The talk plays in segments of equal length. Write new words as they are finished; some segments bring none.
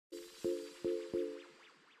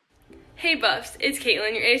Hey Buffs, it's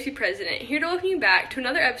Caitlin, your ASB president, here to welcome you back to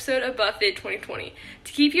another episode of Buff VID 2020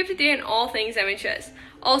 to keep you up to date on all things MHS.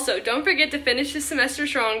 Also, don't forget to finish this semester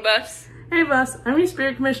strong, Buffs. Hey Buffs, I'm your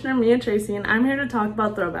Spirit Commissioner, Mia Tracy, and I'm here to talk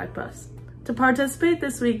about Throwback Buffs. To participate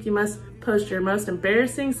this week, you must post your most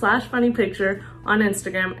embarrassing/funny picture on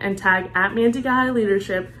Instagram and tag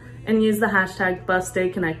 @MantegaHighLeadership and use the hashtag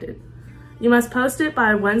BuffsStayConnected. You must post it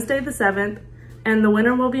by Wednesday the 7th, and the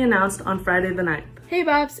winner will be announced on Friday the 9th. Hey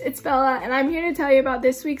Buffs, it's Bella, and I'm here to tell you about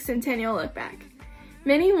this week's Centennial Look Back.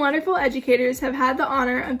 Many wonderful educators have had the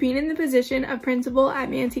honor of being in the position of principal at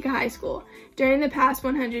Manteca High School during the past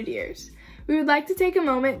 100 years. We would like to take a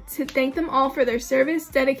moment to thank them all for their service,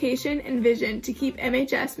 dedication, and vision to keep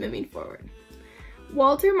MHS moving forward.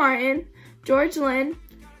 Walter Martin, George Lynn,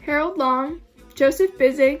 Harold Long, Joseph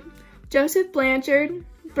Bizig, Joseph Blanchard,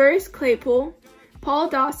 Burris Claypool, Paul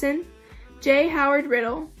Dawson, J. Howard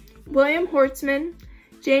Riddle, William Hortzman,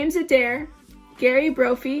 James Adair, Gary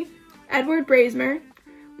Brophy, Edward Brazemer,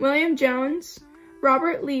 William Jones,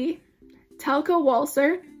 Robert Lee, Telka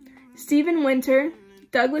Walser, Stephen Winter,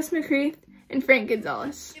 Douglas McCreath, and Frank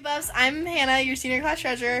Gonzalez. Hey Buffs, I'm Hannah, your senior class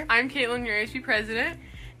treasurer. I'm Caitlin, your ASB president.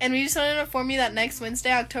 And we just wanted to inform you that next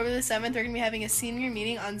Wednesday, October the 7th, we're going to be having a senior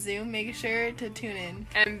meeting on Zoom. Make sure to tune in.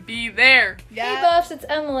 And be there. Yeah. Hey Buffs, it's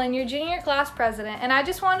Emmeline, your junior class president, and I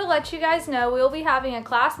just wanted to let you guys know we'll be having a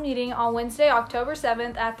class meeting on Wednesday, October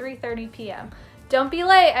 7th at 3:30 p.m. Don't be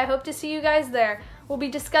late. I hope to see you guys there. We'll be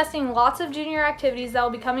discussing lots of junior activities that will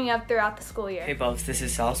be coming up throughout the school year. Hey Buffs, this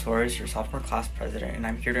is Sal Suarez, your sophomore class president, and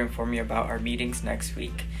I'm here to inform you about our meetings next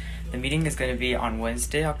week. The meeting is going to be on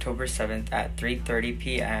Wednesday, October 7th at 3:30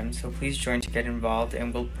 p.m., so please join to get involved,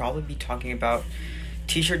 and we'll probably be talking about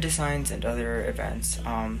t-shirt designs and other events.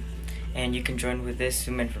 And you can join with this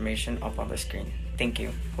Zoom information up on the screen. Thank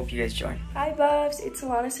you. Hope you guys join. Hi Buffs, it's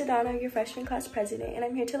Alana Sedano, your freshman class president, and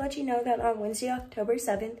I'm here to let you know that on Wednesday, October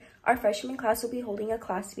 7th, our freshman class will be holding a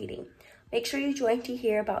class meeting. Make sure you join to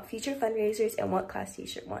hear about future fundraisers and what class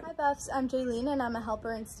t-shirt won. Hi Buffs, I'm Jaylene and I'm a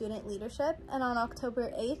helper in student leadership, and on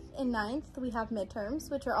October 8th and 9th we have midterms,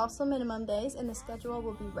 which are also minimum days, and the schedule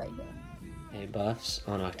will be right here. Hey Buffs,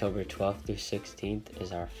 on October 12th through 16th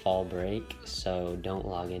is our fall break, so don't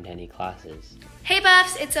log into any classes. Hey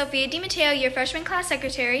Buffs, it's Sophia DiMatteo, your freshman class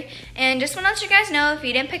secretary, and just want to let you guys know if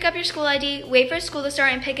you didn't pick up your school ID, wait for school to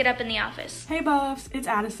start and pick it up in the office. Hey Buffs, it's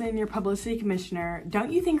Addison, your publicity commissioner.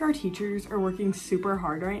 Don't you think our teachers are working super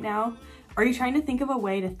hard right now? Are you trying to think of a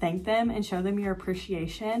way to thank them and show them your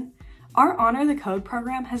appreciation? Our Honor the Code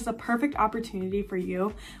program has the perfect opportunity for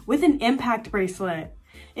you with an impact bracelet.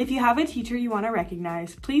 If you have a teacher you want to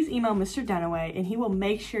recognize, please email Mr. Dunaway and he will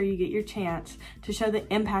make sure you get your chance to show the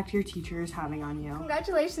impact your teacher is having on you.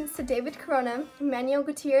 Congratulations to David Corona, Emmanuel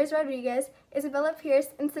Gutierrez Rodriguez, Isabella Pierce,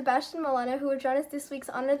 and Sebastian Milano, who will join us this week's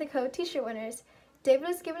Honor the Code t-shirt winners. David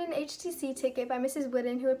was given an HTC ticket by Mrs.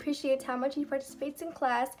 Wooden, who appreciates how much he participates in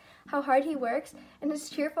class, how hard he works, and his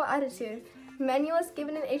cheerful attitude. Emmanuel was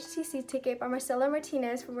given an HTC ticket by Marcelo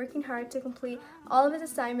Martinez for working hard to complete all of his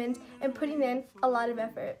assignments and putting in a lot of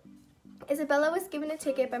effort. Isabella was given a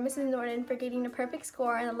ticket by Mrs. Norton for getting a perfect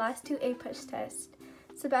score on the last two A-push tests.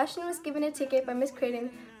 Sebastian was given a ticket by Ms.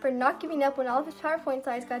 Creighton for not giving up when all of his PowerPoint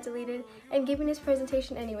slides got deleted and giving his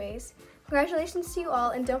presentation anyways. Congratulations to you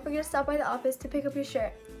all, and don't forget to stop by the office to pick up your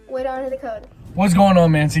shirt. Way to honor the code. What's going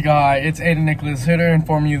on, Manteca High? It's Aiden Nicholas here to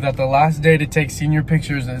inform you that the last day to take senior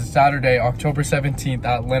pictures is Saturday, October 17th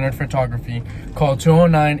at Leonard Photography. Call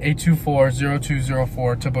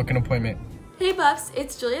 209-824-0204 to book an appointment. Hey Buffs,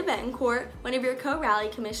 it's Julia Betancourt, one of your co-rally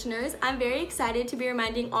commissioners. I'm very excited to be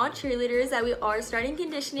reminding all cheerleaders that we are starting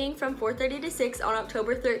conditioning from 4:30 to 6 on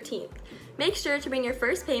October 13th. Make sure to bring your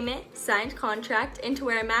first payment, signed contract, and to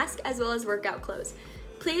wear a mask as well as workout clothes.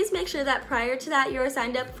 Please make sure that prior to that you are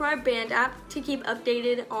signed up for our band app to keep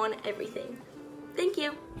updated on everything. Thank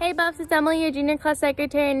you. Hey Buffs, it's Emily, your junior class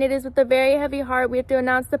secretary, and it is with a very heavy heart we have to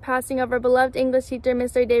announce the passing of our beloved English teacher,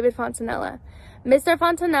 Mr. David Fontanella. Mr.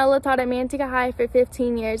 Fontanella taught at Manteca High for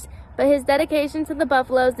 15 years, but his dedication to the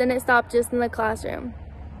Buffaloes didn't stop just in the classroom.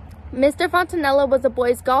 Mr. Fontanella was a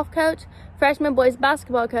boys golf coach, freshman boys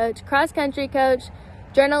basketball coach, cross-country coach,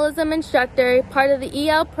 journalism instructor, part of the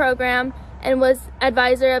EL program, and was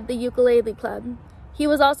advisor of the ukulele club. He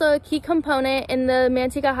was also a key component in the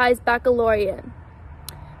Manteca High's baccalaureate.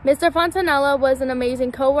 Mr. Fontanella was an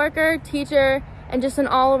amazing co-worker, teacher, and just an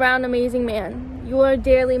all-around amazing man. You are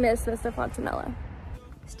dearly missed, Mr. Fontanella.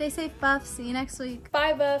 Stay safe, Buffs. See you next week.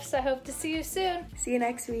 Bye Buffs, I hope to see you soon. See you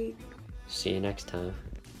next week. See you next time.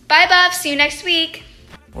 Bye Buffs, see you next week.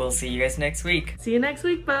 We'll see you guys next week. See you next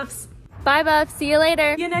week, Buffs. Bye Buffs, see you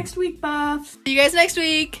later. See you next week, Buffs. See you guys next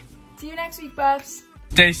week. See you next week, Buffs.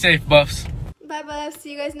 Stay safe, Buffs. Bye, Buffs.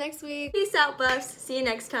 See you guys next week. Peace out, Buffs. See you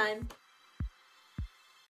next time.